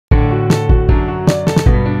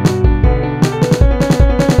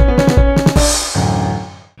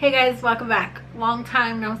Hey guys, welcome back. Long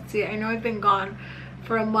time no see. I know I've been gone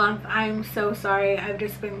for a month. I'm so sorry. I've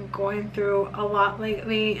just been going through a lot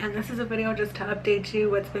lately, and this is a video just to update you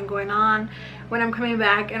what's been going on, when I'm coming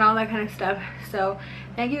back, and all that kind of stuff. So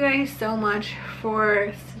thank you guys so much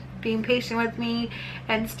for being patient with me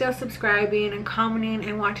and still subscribing and commenting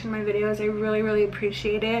and watching my videos. I really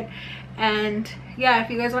appreciate it. And yeah,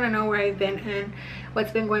 if you guys want to know where I've been and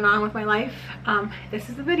what's been going on with my life, this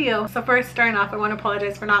is the video. So first, starting off, I want to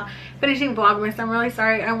apologize for not finishing Vlogmas. I'm really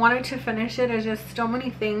sorry. I wanted to finish it. It's just so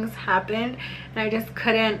many things happened and I just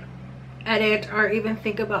couldn't edit or even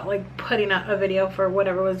think about like putting out a video for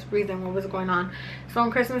whatever reason what was going on. So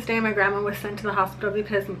on Christmas Day, my grandma was sent to the hospital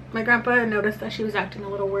because my grandpa noticed that she was acting a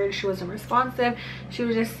little weird. She wasn't responsive. She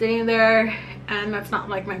was just sitting there, and that's not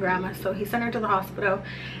like my grandma. So he sent her to the hospital,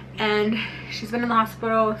 and she's been in the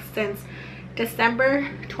hospital since December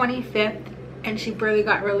 25th, and she barely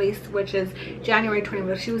got released, which is January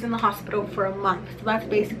 25th. She was in the hospital for a month. So that's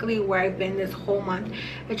basically where I've been this whole month.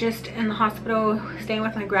 I just in the hospital, staying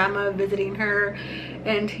with my grandma, visiting her,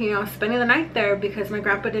 and you know, spending the night there because my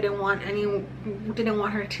grandpa didn't want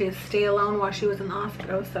her to stay alone while she was in the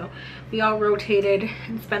hospital. So we all rotated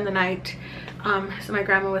and spent the night. So my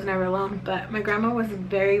grandma was never alone, but my grandma was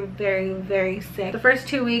very sick. The first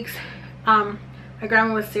 2 weeks, my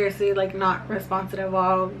grandma was seriously like not responsive at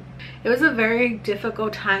all. It was a very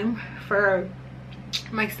difficult time for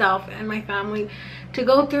myself and my family to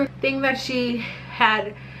go through. Thing that she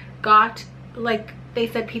had got, like they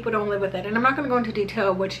said, people don't live with it, and I'm not going to go into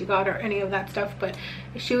detail what she got or any of that stuff, but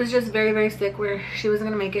she was just very sick where she wasn't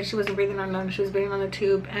going to make it. She wasn't breathing on none. She was breathing on the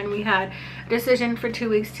tube, and we had a decision for 2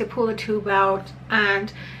 weeks to pull the tube out,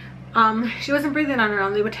 and she wasn't breathing on her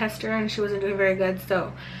own. They would test her and she wasn't doing very good,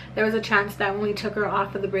 so there was a chance that when we took her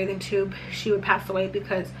off of the breathing tube, she would pass away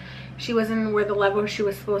because she wasn't where the level she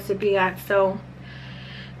was supposed to be at. So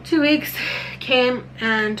 2 weeks came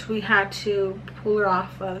and we had to pull her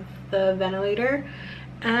off of the ventilator,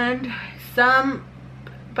 and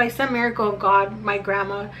by some miracle of God, my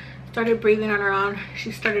grandma started breathing on her own.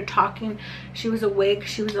 She started talking. She was awake.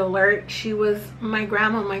 She was alert. She was my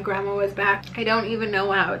grandma. My grandma was back. I don't even know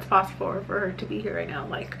how it's possible for her to be here right now.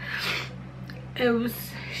 Like,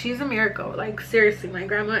 she's a miracle. Like, seriously, my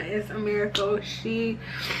grandma is a miracle. She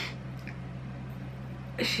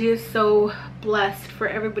is so blessed for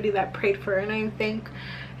everybody that prayed for her, and I thank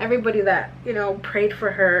everybody that, you know, prayed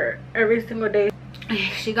for her every single day.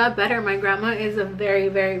 She got better. My grandma is a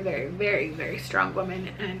very strong woman,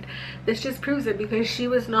 and this just proves it because she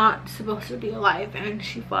was not supposed to be alive and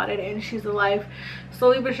she fought it and she's alive.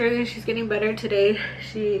 Slowly but surely she's getting better. Today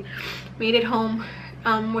she made it home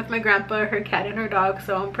with my grandpa, her cat, and her dog,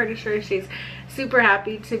 so I'm pretty sure she's super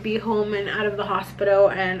happy to be home and out of the hospital,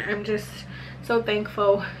 and I'm just so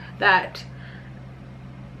thankful that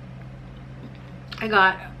I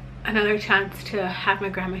got another chance to have my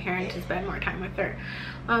grandma here and to spend more time with her.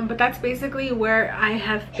 But that's basically where I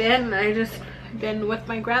have been. I just been with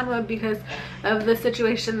my grandma because of the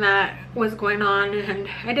situation that was going on, and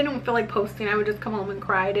I didn't feel like posting. I would just come home and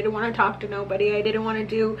cry. I didn't want to talk to nobody. I didn't want to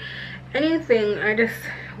do anything. I just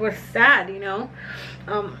was sad, you know.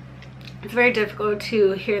 It's very difficult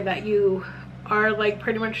to hear that you are like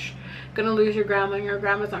pretty much gonna lose your grandma and your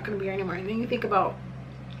grandma's not gonna be here anymore, and then you think about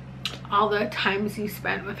all the times you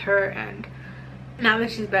spent with her, and now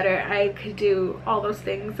that she's better, I could do all those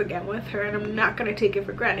things again with her, and I'm not gonna take it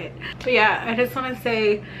for granted. But yeah, I just want to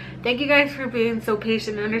say thank you guys for being so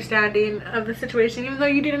patient and understanding of the situation, even though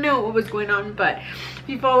you didn't know what was going on. But if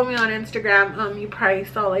you follow me on Instagram, you probably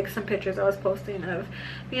saw like some pictures I was posting of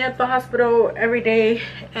me at the hospital every day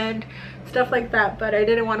and stuff like that, but I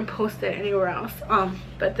didn't want to post it anywhere else.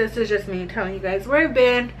 But this is just me telling you guys where I've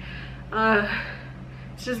been.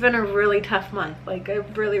 It's just been a really tough month, like a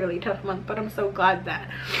really tough month, but I'm so glad that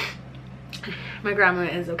my grandma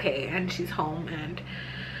is okay and she's home. And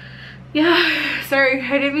yeah, sorry,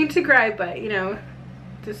 I didn't mean to cry, but you know,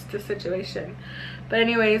 just the situation. But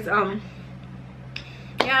anyways,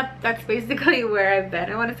 yeah, that's basically where I've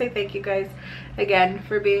been. I want to say thank you guys again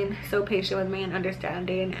for being so patient with me and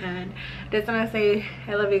understanding, and I just want to say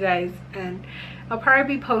I love you guys, and I'll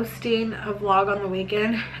probably be posting a vlog on the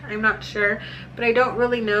weekend. I'm not sure, but I don't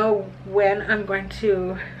really know when I'm going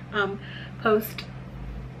to post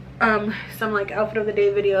some like outfit of the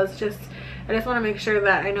day videos. I just want to make sure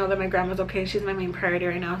that I know that my grandma's okay. She's my main priority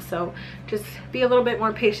right now, so just be a little bit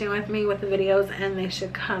more patient with me with the videos, and they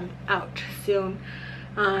should come out soon.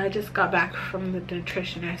 I just got back from the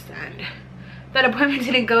nutritionist, and that appointment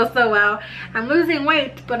didn't go so well. I'm losing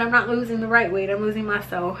weight, but I'm not losing the right weight. I'm losing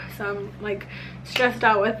muscle. So I'm like stressed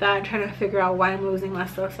out with that, trying to figure out why I'm losing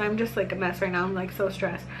muscle. So I'm just like a mess right now. I'm like so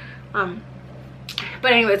stressed.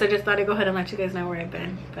 But anyways, I just thought I'd go ahead and let you guys know where I've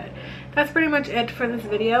been. But that's pretty much it for this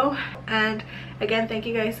video. And again, thank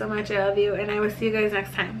you guys so much. I love you, and I will see you guys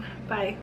next time. Bye.